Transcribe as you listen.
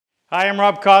Hi, I'm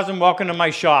Rob Cosman. Welcome to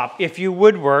my shop. If you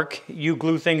woodwork, you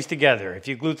glue things together. If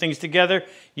you glue things together,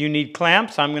 you need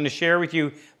clamps. I'm going to share with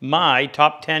you my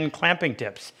top 10 clamping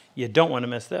tips. You don't want to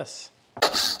miss this.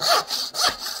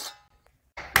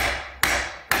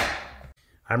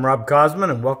 I'm Rob Cosman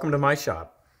and welcome to my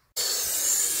shop.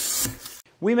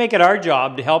 We make it our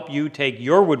job to help you take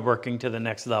your woodworking to the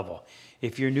next level.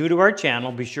 If you're new to our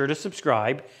channel, be sure to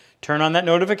subscribe. Turn on that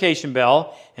notification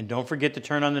bell, and don't forget to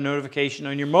turn on the notification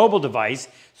on your mobile device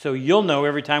so you'll know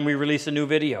every time we release a new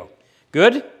video.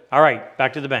 Good? All right,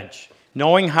 back to the bench.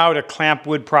 Knowing how to clamp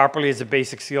wood properly is a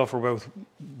basic skill for both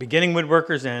beginning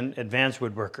woodworkers and advanced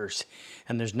woodworkers.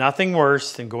 And there's nothing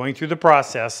worse than going through the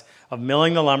process of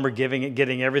milling the lumber,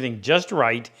 getting everything just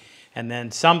right, and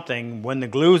then something, when the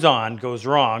glue's on, goes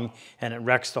wrong and it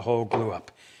wrecks the whole glue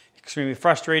up. Extremely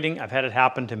frustrating. I've had it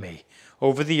happen to me.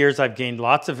 Over the years, I've gained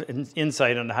lots of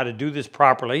insight on how to do this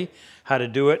properly, how to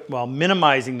do it while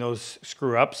minimizing those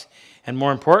screw-ups, and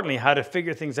more importantly, how to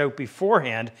figure things out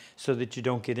beforehand so that you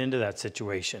don't get into that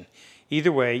situation.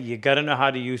 Either way, you got to know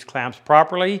how to use clamps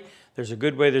properly. There's a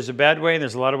good way, there's a bad way, and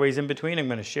there's a lot of ways in between. I'm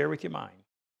going to share with you mine.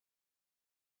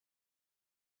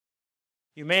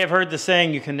 You may have heard the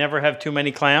saying, you can never have too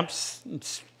many clamps.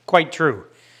 It's quite true.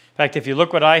 In fact, if you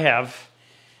look what I have,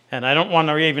 and I don't want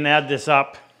to even add this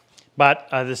up, but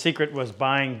the secret was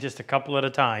buying just a couple at a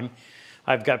time.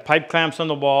 I've got pipe clamps on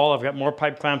the wall. I've got more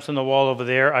pipe clamps on the wall over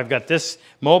there. I've got this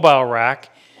mobile rack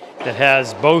that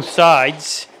has both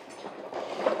sides.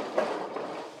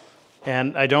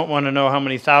 And I don't want to know how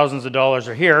many thousands of dollars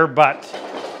are here, but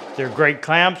they're great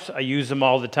clamps. I use them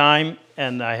all the time,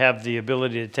 and I have the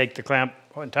ability to take the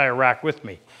entire rack with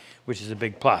me, which is a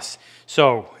big plus.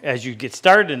 So as you get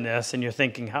started in this and you're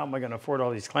thinking, how am I going to afford all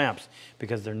these clamps?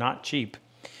 Because they're not cheap.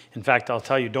 In fact, I'll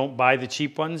tell you, don't buy the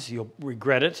cheap ones. You'll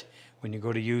regret it when you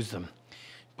go to use them.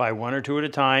 Buy one or two at a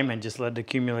time and just let it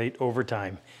accumulate over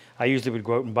time. I usually would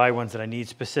go out and buy ones that I need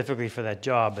specifically for that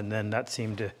job, and then that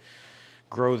seemed to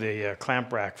grow the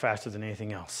clamp rack faster than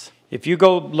anything else. If you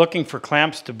go looking for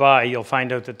clamps to buy, you'll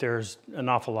find out that there's an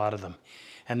awful lot of them.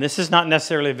 And this is not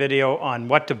necessarily a video on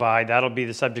what to buy. That'll be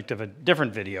the subject of a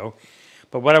different video.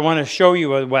 But what I want to show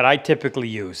you is what I typically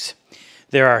use.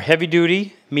 There are heavy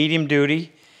duty, medium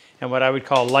duty, and what I would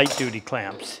call light duty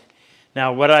clamps.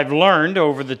 Now, what I've learned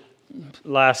over the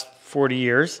last 40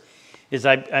 years is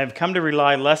I've come to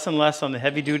rely less and less on the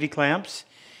heavy duty clamps,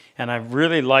 and I've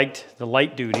really liked the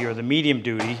light duty or the medium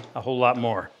duty a whole lot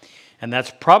more. And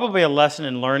that's probably a lesson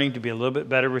in learning to be a little bit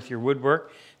better with your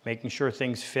woodwork, making sure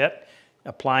things fit.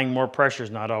 Applying more pressure is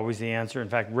not always the answer. In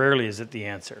fact, rarely is it the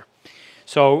answer.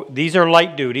 So these are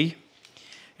light duty.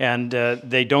 And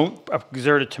they don't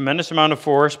exert a tremendous amount of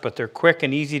force, but they're quick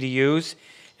and easy to use.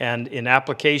 And in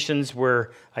applications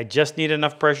where I just need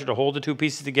enough pressure to hold the two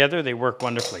pieces together, they work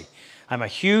wonderfully. I'm a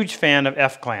huge fan of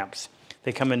F-clamps.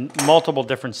 They come in multiple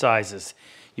different sizes.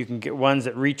 You can get ones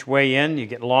that reach way in. You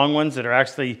get long ones that are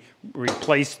actually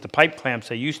replace the pipe clamps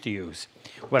I used to use.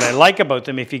 What I like about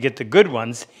them, if you get the good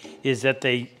ones, is that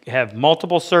they have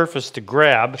multiple surface to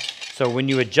grab, so when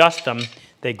you adjust them,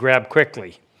 they grab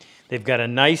quickly. They've got a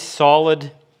nice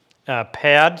solid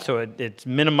pad, so it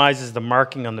minimizes the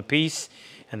marking on the piece,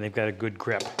 and they've got a good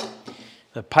grip.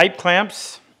 The pipe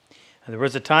clamps, there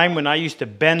was a time when I used to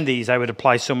bend these, I would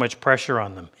apply so much pressure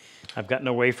on them. I've gotten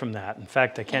away from that. In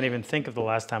fact, I can't even think of the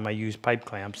last time I used pipe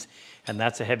clamps, and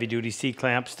that's a heavy-duty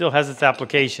C-clamp. Still has its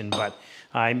application, but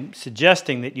I'm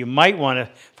suggesting that you might want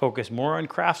to focus more on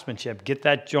craftsmanship. Get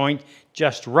that joint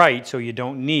just right so you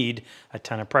don't need a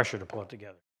ton of pressure to pull it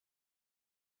together.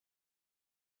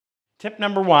 Tip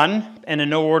number one, and in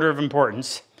no order of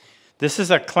importance, this is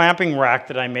a clamping rack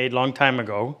that I made a long time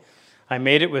ago. I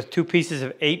made it with two pieces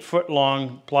of 8-foot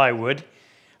long plywood.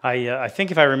 I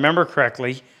think if I remember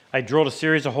correctly, I drilled a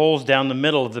series of holes down the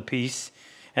middle of the piece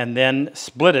and then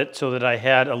split it so that I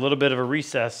had a little bit of a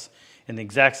recess in the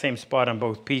exact same spot on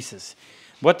both pieces.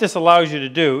 What this allows you to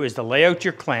do is to lay out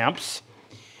your clamps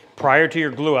prior to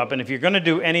your glue up. And if you're going to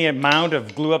do any amount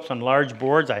of glue ups on large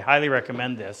boards, I highly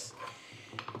recommend this.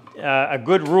 A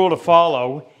good rule to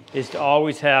follow is to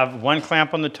always have one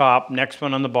clamp on the top, next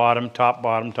one on the bottom, top,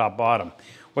 bottom, top, bottom.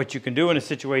 What you can do in a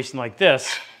situation like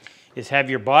this is have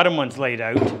your bottom ones laid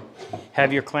out,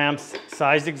 have your clamps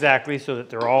sized exactly so that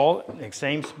they're all in the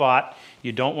same spot.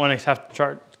 You don't want to have to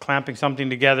start clamping something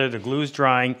together, the glue's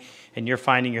drying, and you're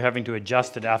finding you're having to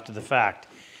adjust it after the fact.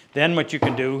 Then what you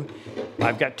can do,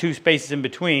 I've got two spaces in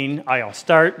between. I'll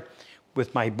start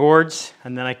with my boards,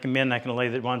 and then I come in, I can lay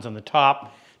the ones on the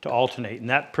top to alternate, and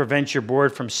that prevents your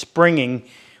board from springing,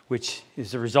 which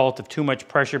is the result of too much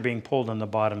pressure being pulled on the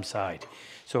bottom side.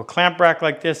 So a clamp rack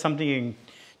like this, something you can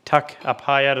tuck up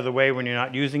high out of the way when you're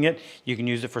not using it. You can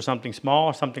use it for something small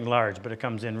or something large, but it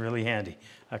comes in really handy.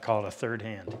 I call it a third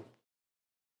hand.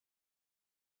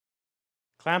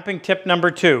 Clamping tip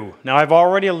number 2. Now I've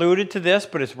already alluded to this,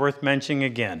 but it's worth mentioning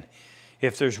again.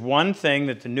 If there's one thing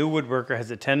that the new woodworker has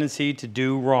a tendency to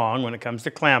do wrong when it comes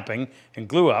to clamping and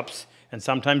glue-ups, and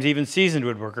sometimes even seasoned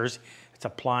woodworkers, it's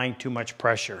applying too much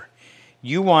pressure.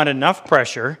 You want enough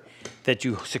pressure that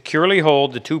you securely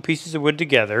hold the 2 pieces of wood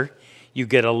together. You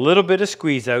get a little bit of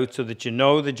squeeze out so that you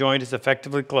know the joint is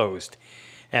effectively closed.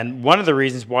 And one of the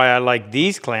reasons why I like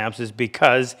these clamps is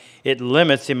because it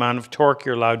limits the amount of torque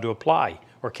you're allowed to apply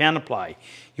or can apply.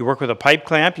 You work with a pipe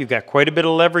clamp, you've got quite a bit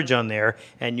of leverage on there,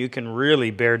 and you can really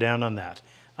bear down on that.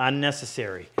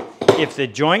 Unnecessary. If the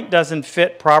joint doesn't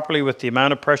fit properly with the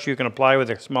amount of pressure you can apply with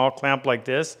a small clamp like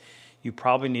this, you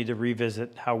probably need to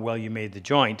revisit how well you made the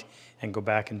joint and go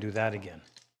back and do that again.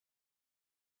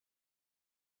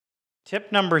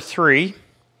 Tip number 3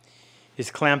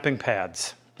 is clamping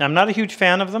pads. Now, I'm not a huge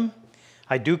fan of them.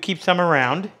 I do keep some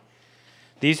around.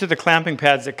 These are the clamping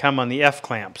pads that come on the F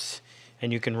clamps,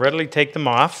 and you can readily take them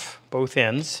off, both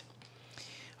ends.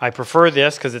 I prefer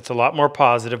this because it's a lot more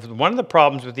positive. One of the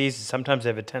problems with these is sometimes they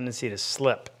have a tendency to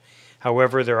slip.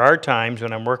 However, there are times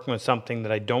when I'm working with something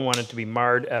that I don't want it to be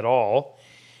marred at all,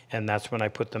 and that's when I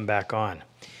put them back on.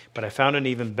 But I found an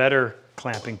even better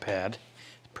clamping pad,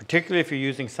 particularly if you're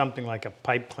using something like a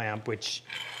pipe clamp, which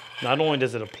not only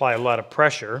does it apply a lot of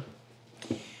pressure,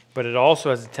 but it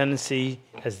also has a tendency,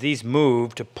 as these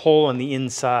move, to pull on the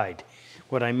inside.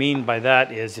 What I mean by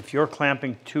that is if you're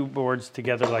clamping 2 boards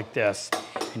together like this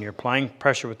and you're applying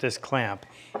pressure with this clamp,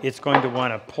 it's going to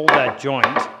want to pull that joint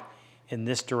in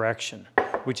this direction,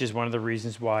 which is one of the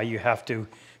reasons why you have to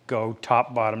go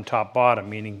top, bottom,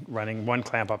 meaning running one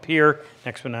clamp up here,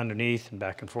 next one underneath, and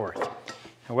back and forth.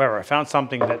 However, I found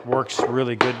something that works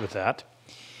really good with that,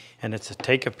 and it's to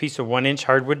take a piece of 1-inch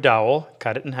hardwood dowel,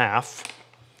 cut it in half.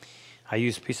 I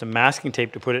use a piece of masking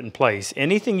tape to put it in place.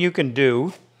 Anything you can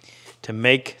do to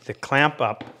make the clamp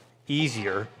up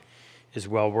easier is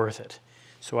well worth it.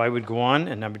 So I would go on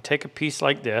and I would take a piece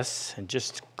like this and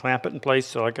just clamp it in place,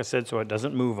 so like I said, so it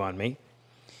doesn't move on me.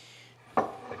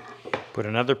 Put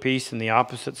another piece in the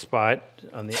opposite spot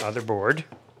on the other board.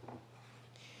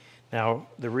 Now,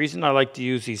 the reason I like to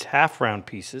use these half-round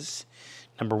pieces,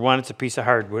 number 1, it's a piece of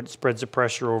hardwood. It spreads the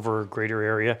pressure over a greater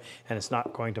area, and it's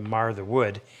not going to mar the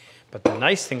wood. But the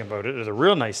nice thing about it, or the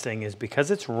real nice thing, is because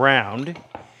it's round,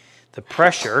 the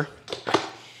pressure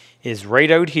is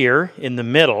right out here in the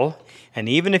middle, and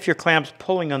even if your clamp's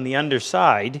pulling on the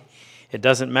underside, it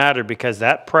doesn't matter because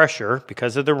that pressure,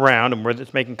 because of the round and where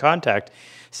it's making contact,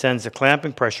 sends the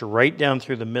clamping pressure right down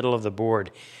through the middle of the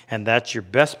board. And that's your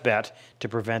best bet to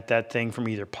prevent that thing from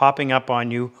either popping up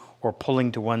on you or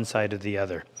pulling to one side or the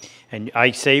other. And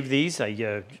I save these,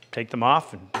 I take them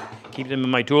off and keep them in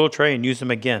my tool tray and use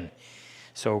them again.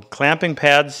 So clamping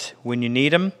pads when you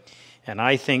need them, and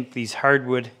I think these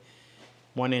hardwood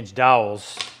 1-inch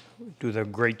dowels do a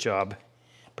great job,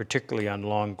 particularly on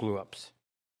long glue-ups.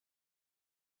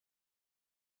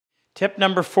 Tip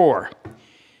number 4,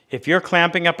 if you're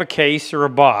clamping up a case or a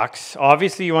box,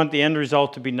 obviously you want the end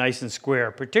result to be nice and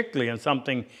square, particularly on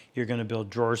something you're going to build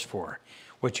drawers for.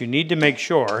 What you need to make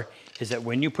sure is that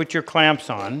when you put your clamps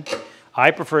on,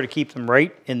 I prefer to keep them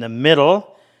right in the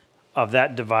middle of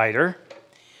that divider,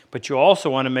 but you also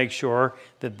want to make sure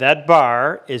that that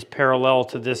bar is parallel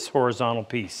to this horizontal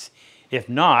piece. If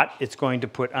not, it's going to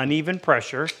put uneven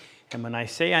pressure, and when I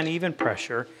say uneven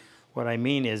pressure, what I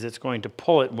mean is it's going to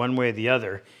pull it one way or the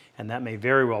other, and that may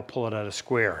very well pull it out of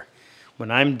square. When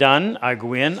I'm done, I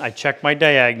go in, I check my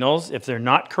diagonals. If they're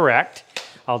not correct,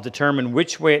 I'll determine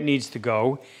which way it needs to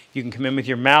go. You can come in with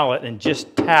your mallet and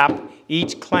just tap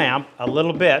each clamp a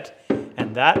little bit,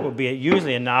 and that will be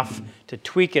usually enough to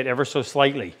tweak it ever so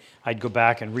slightly. I'd go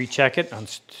back and recheck it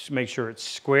and make sure it's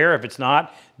square. If it's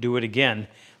not, do it again.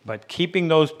 But keeping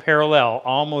those parallel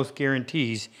almost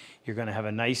guarantees you're going to have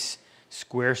a nice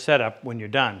square setup when you're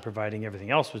done, providing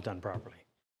everything else was done properly.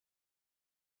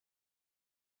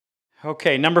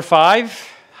 Okay, number 5,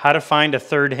 how to find a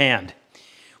third hand.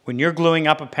 When you're gluing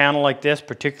up a panel like this,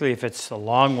 particularly if it's a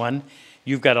long one,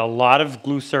 you've got a lot of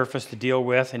glue surface to deal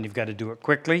with, and you've got to do it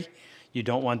quickly. You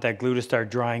don't want that glue to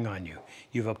start drying on you.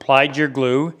 You've applied your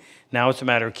glue. Now it's a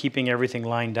matter of keeping everything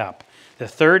lined up. The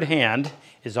third hand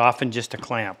is often just a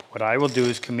clamp. What I will do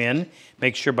is come in,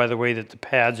 make sure, by the way, that the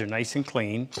pads are nice and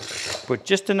clean, put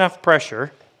just enough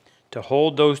pressure to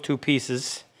hold those 2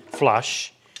 pieces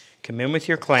flush, come in with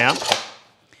your clamp,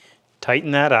 tighten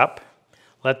that up,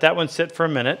 let that one sit for a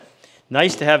minute.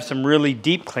 Nice to have some really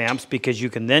deep clamps because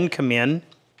you can then come in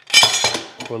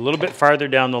Go a little bit farther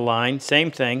down the line,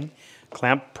 same thing.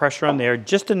 Clamp pressure on there,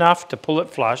 just enough to pull it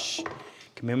flush.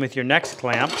 Come in with your next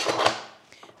clamp,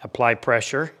 apply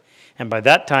pressure, and by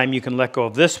that time you can let go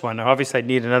of this one. Now, obviously I'd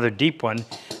need another deep one,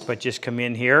 but just come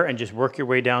in here and just work your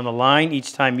way down the line,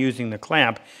 each time using the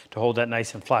clamp to hold that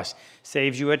nice and flush.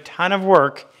 Saves you a ton of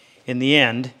work in the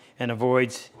end and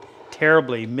avoids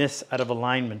terribly miss out of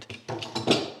alignment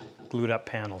glued up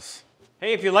panels.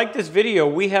 Hey, if you like this video,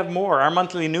 we have more. Our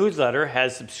monthly newsletter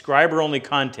has subscriber-only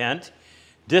content,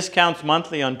 discounts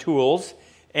monthly on tools,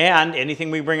 and anything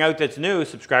we bring out that's new,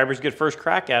 subscribers get first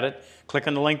crack at it. Click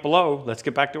on the link below. Let's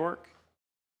get back to work.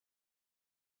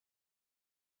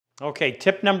 Okay,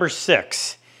 tip number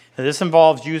 6. Now, this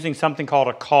involves using something called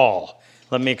a caul.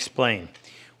 Let me explain.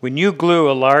 When you glue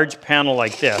a large panel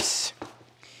like this,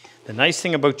 the nice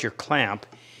thing about your clamp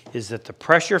is that the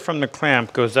pressure from the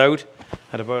clamp goes out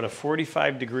at about a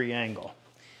 45-degree angle.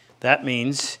 That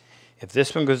means if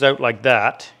this one goes out like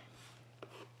that,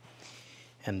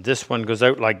 and this one goes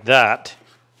out like that,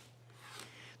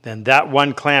 then that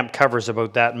one clamp covers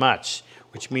about that much,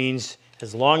 which means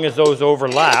as long as those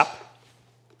overlap,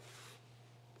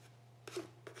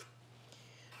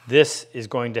 this is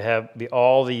going to be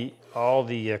all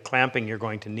the clamping you're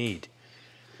going to need.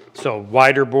 So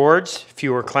wider boards,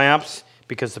 fewer clamps,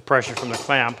 because the pressure from the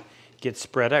clamp gets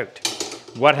spread out.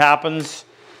 What happens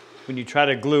when you try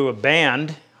to glue a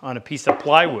band on a piece of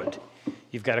plywood?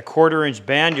 You've got a 1/4-inch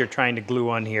band you're trying to glue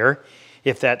on here.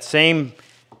 If that same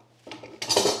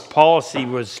policy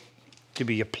was to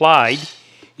be applied,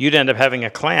 you'd end up having a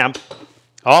clamp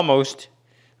almost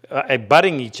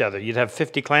abutting each other. You'd have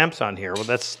 50 clamps on here. Well,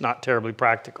 that's not terribly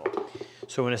practical.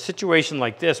 So in a situation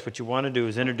like this, what you want to do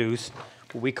is introduce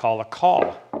what we call a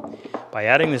caul. By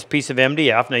adding this piece of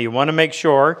MDF, now you want to make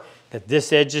sure that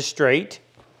this edge is straight,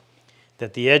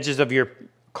 that the edges of your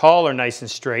caul are nice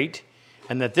and straight,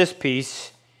 and that this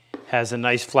piece has a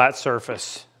nice flat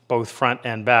surface, both front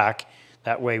and back.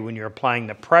 That way when you're applying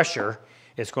the pressure,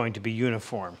 it's going to be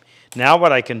uniform. Now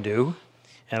what I can do,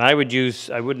 and I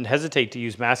wouldn't hesitate to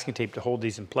use masking tape to hold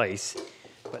these in place,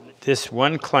 but this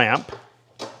one clamp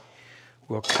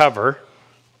will cover,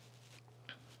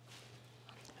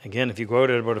 again, if you go out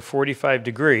at about a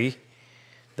 45-degree,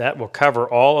 that will cover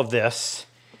all of this.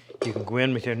 You can go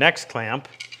in with your next clamp,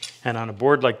 and on a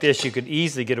board like this, you could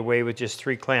easily get away with just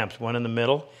 3 clamps, one in the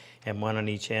middle and one on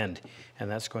each end. And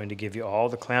that's going to give you all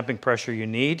the clamping pressure you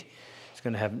need. It's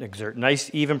going to exert nice,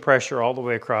 even pressure all the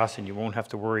way across, and you won't have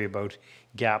to worry about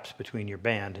gaps between your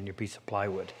band and your piece of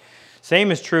plywood.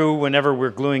 Same is true whenever we're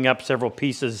gluing up several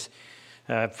pieces,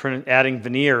 for adding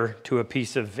veneer to a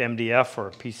piece of MDF or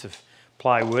a piece of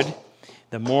plywood.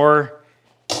 The more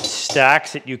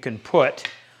stacks that you can put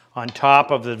on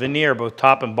top of the veneer, both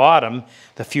top and bottom,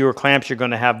 the fewer clamps you're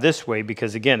going to have this way,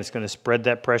 because again, it's going to spread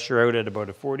that pressure out at about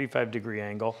a 45-degree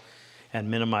angle and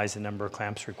minimize the number of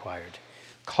clamps required.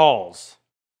 Cauls.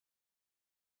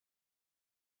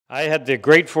 I had the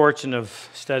great fortune of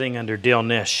studying under Dale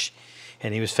Nish,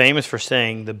 and he was famous for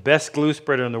saying the best glue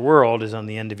spreader in the world is on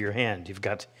the end of your hand. You've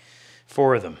got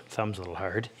 4 of them. Thumb's a little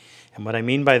hard. And what I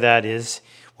mean by that is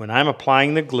when I'm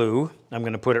applying the glue, I'm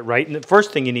going to put it right in the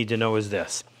first thing you need to know is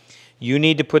this. You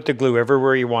need to put the glue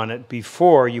everywhere you want it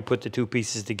before you put the 2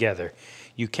 pieces together.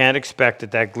 You can't expect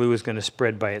that that glue is going to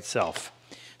spread by itself.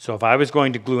 So if I was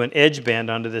going to glue an edge band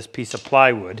onto this piece of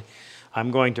plywood, I'm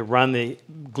going to run the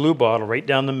glue bottle right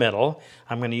down the middle.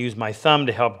 I'm going to use my thumb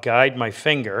to help guide my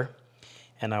finger,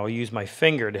 and I will use my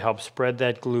finger to help spread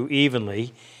that glue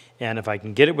evenly. And if I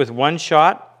can get it with one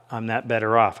shot, I'm that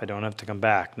better off. I don't have to come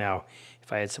back. Now,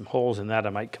 if I had some holes in that,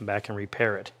 I might come back and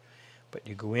repair it. But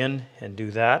you go in and do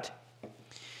that.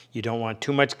 You don't want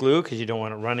too much glue because you don't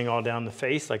want it running all down the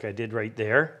face like I did right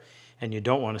there. And you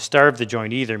don't want to starve the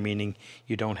joint either, meaning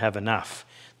you don't have enough.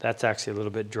 That's actually a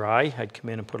little bit dry. I'd come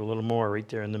in and put a little more right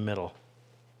there in the middle.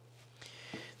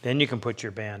 Then you can put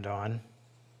your band on.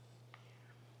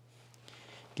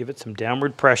 Give it some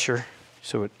downward pressure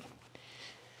so it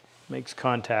makes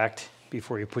contact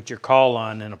before you put your caul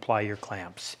on and apply your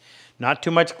clamps. Not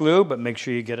too much glue, but make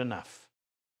sure you get enough.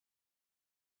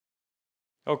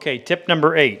 Okay, tip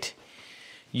number 8.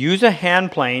 Use a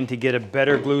hand plane to get a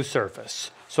better glue surface.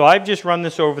 So I've just run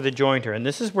this over the jointer, and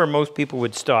this is where most people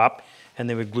would stop and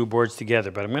they would glue boards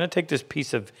together. But I'm going to take this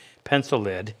piece of pencil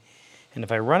lead, and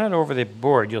if I run it over the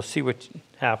board, you'll see what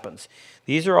happens.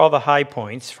 These are all the high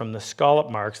points from the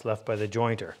scallop marks left by the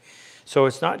jointer. So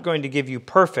it's not going to give you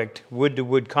perfect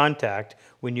wood-to-wood contact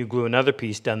when you glue another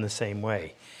piece done the same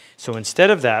way. So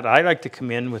instead of that, I like to come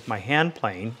in with my hand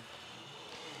plane.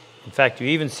 In fact, you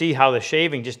even see how the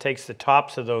shaving just takes the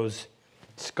tops of those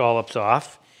scallops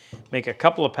off. make a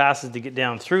couple of passes to get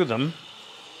down through them.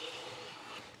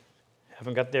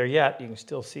 Haven't got there yet. You can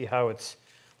still see how it's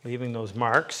leaving those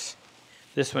marks.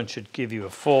 This one should give you a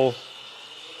full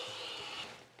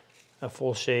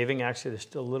shaving. Actually, there's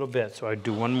still a little bit, so I'd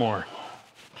do one more.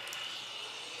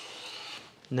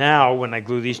 Now, when I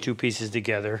glue these two pieces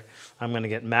together, I'm going to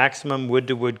get maximum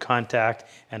wood-to-wood contact,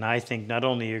 and I think not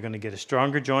only you're going to get a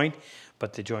stronger joint,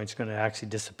 but the joint's going to actually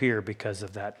disappear because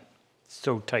of that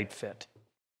so tight fit.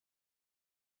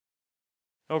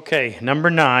 Okay, number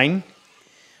 9.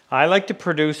 I like to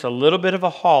produce a little bit of a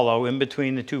hollow in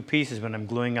between the two pieces when I'm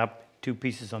gluing up two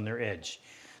pieces on their edge.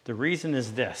 The reason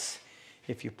is this.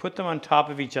 If you put them on top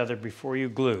of each other before you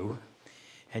glue,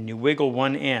 and you wiggle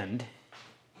one end,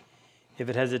 if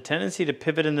it has a tendency to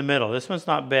pivot in the middle, this one's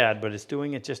not bad, but it's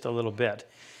doing it just a little bit.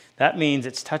 That means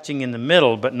it's touching in the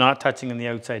middle, but not touching on the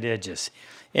outside edges.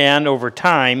 And over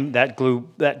time, that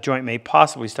joint may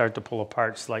possibly start to pull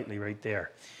apart slightly right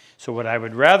there. So what I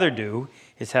would rather do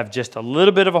is have just a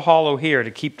little bit of a hollow here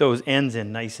to keep those ends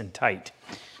in nice and tight.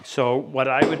 So what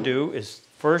I would do is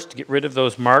first get rid of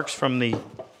those marks from the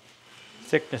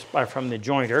thickness, from the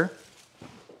jointer.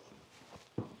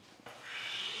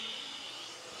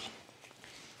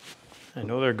 I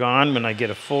know they're gone when I get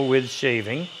a full width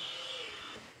shaving.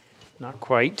 Not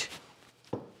quite.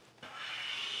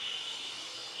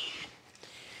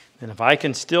 And if I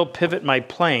can still pivot my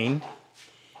plane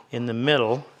in the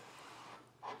middle,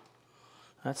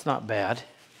 that's not bad.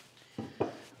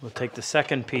 We'll take the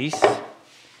second piece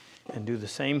and do the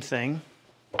same thing.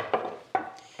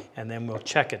 And then we'll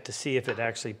check it to see if it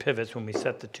actually pivots when we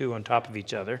set the two on top of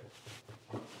each other.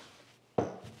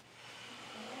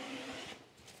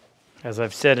 As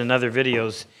I've said in other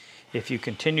videos, if you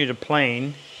continue to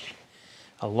plane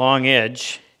a long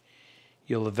edge,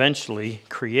 you'll eventually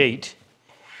create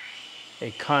a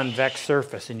convex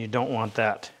surface, and you don't want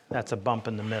that. That's a bump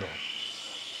in the middle.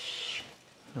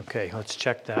 Okay, let's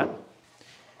check that.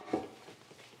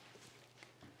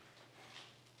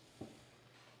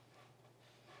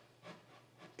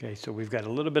 Okay, so we've got a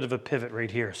little bit of a pivot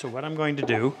right here. So what I'm going to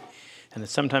do, and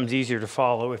it's sometimes easier to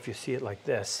follow if you see it like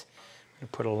this, I'm going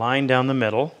to put a line down the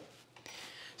middle.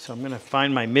 So I'm going to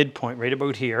find my midpoint right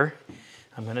about here.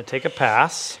 I'm going to take a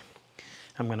pass.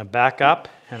 I'm going to back up,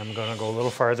 and I'm going to go a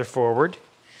little farther forward.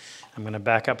 I'm going to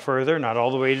back up further, not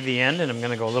all the way to the end, and I'm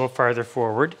going to go a little farther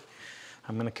forward.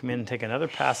 I'm going to come in and take another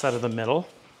pass out of the middle.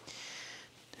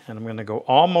 And I'm going to go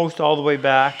almost all the way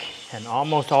back and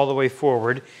almost all the way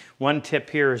forward. One tip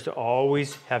here is to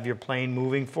always have your plane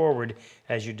moving forward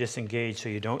as you disengage so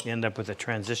you don't end up with a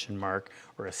transition mark,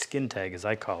 or a skin tag as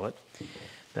I call it.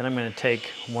 Then I'm going to take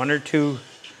one or two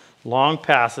long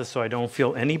passes so I don't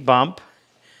feel any bump.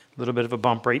 A little bit of a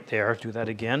bump right there. Do that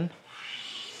again.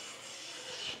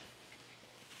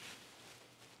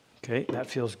 Okay, that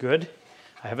feels good.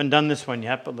 I haven't done this one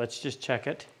yet, but let's just check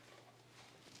it.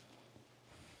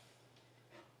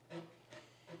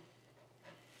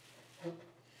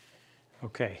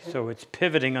 Okay, so it's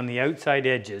pivoting on the outside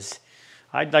edges.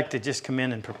 I'd like to just come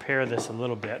in and prepare this a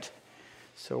little bit.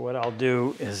 So what I'll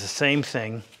do is the same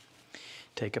thing.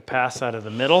 Take a pass out of the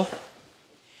middle,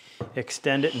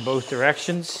 extend it in both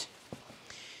directions,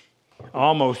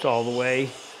 almost all the way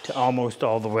to almost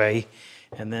all the way,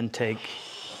 and then take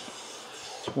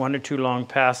one or two long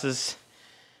passes.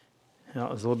 Now,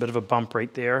 there's a little bit of a bump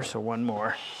right there, so one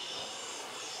more.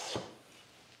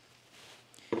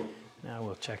 Now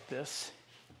we'll check this.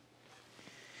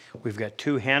 We've got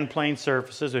two hand plane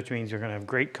surfaces, which means you're going to have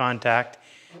great contact.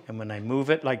 And when I move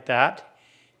it like that,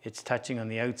 it's touching on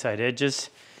the outside edges.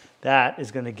 That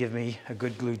is going to give me a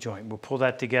good glue joint. We'll pull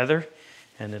that together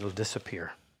and it'll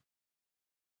disappear.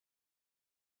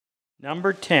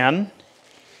 Number 10,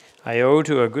 I owe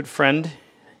to a good friend,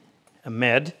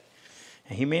 Ahmed.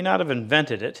 And he may not have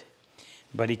invented it,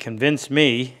 but he convinced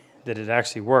me that it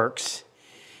actually works.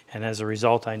 And as a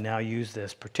result, I now use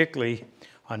this, particularly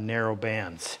on narrow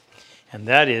bands. And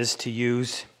that is to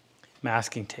use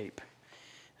masking tape.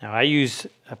 Now, I use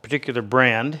a particular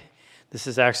brand. This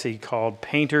is actually called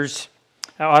Painter's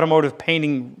Automotive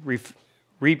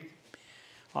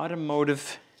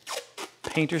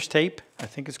Painter's Tape, I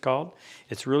think it's called.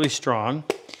 It's really strong.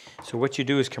 So what you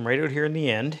do is come right out here in the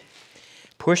end,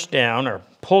 push down or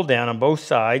pull down on both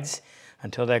sides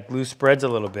until that glue spreads a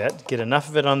little bit. Get enough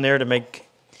of it on there to make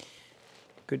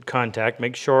good contact.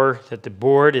 Make sure that the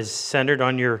board is centered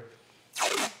on your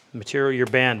material you're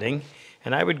banding.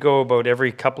 And I would go about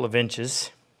every couple of inches,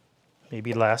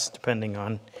 maybe less, depending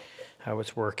on how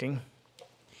it's working.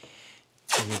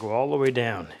 And you go all the way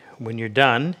down. When you're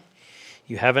done,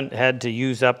 You haven't had to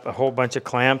use up a whole bunch of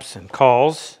clamps and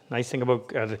cauls. Nice thing about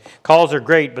the cauls are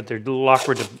great, but they're a little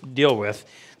awkward to deal with.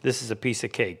 This is a piece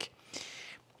of cake.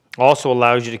 Also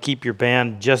allows you to keep your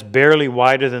band just barely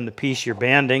wider than the piece you're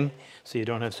banding, so you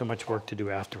don't have so much work to do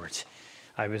afterwards.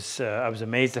 I was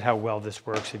amazed at how well this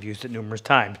works. I've used it numerous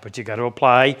times, but you got to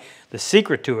apply. The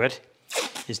secret to it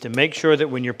is to make sure that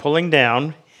when you're pulling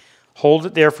down, hold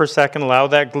it there for a second, allow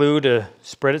that glue to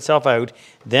spread itself out,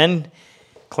 then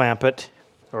clamp it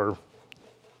or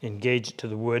engage it to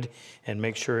the wood and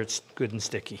make sure it's good and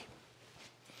sticky.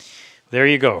 There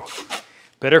you go.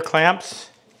 Better clamps,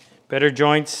 better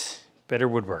joints, better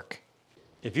woodwork.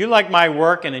 If you like my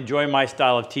work and enjoy my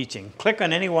style of teaching, click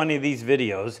on any one of these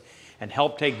videos and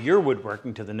help take your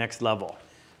woodworking to the next level.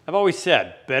 I've always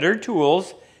said, better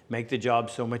tools make the job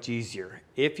so much easier.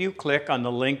 If you click on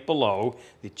the link below,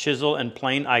 the chisel and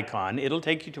plane icon, it'll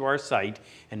take you to our site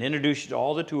and introduce you to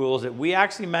all the tools that we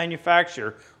actually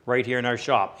manufacture right here in our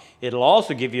shop. It'll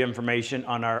also give you information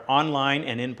on our online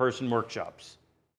and in-person workshops.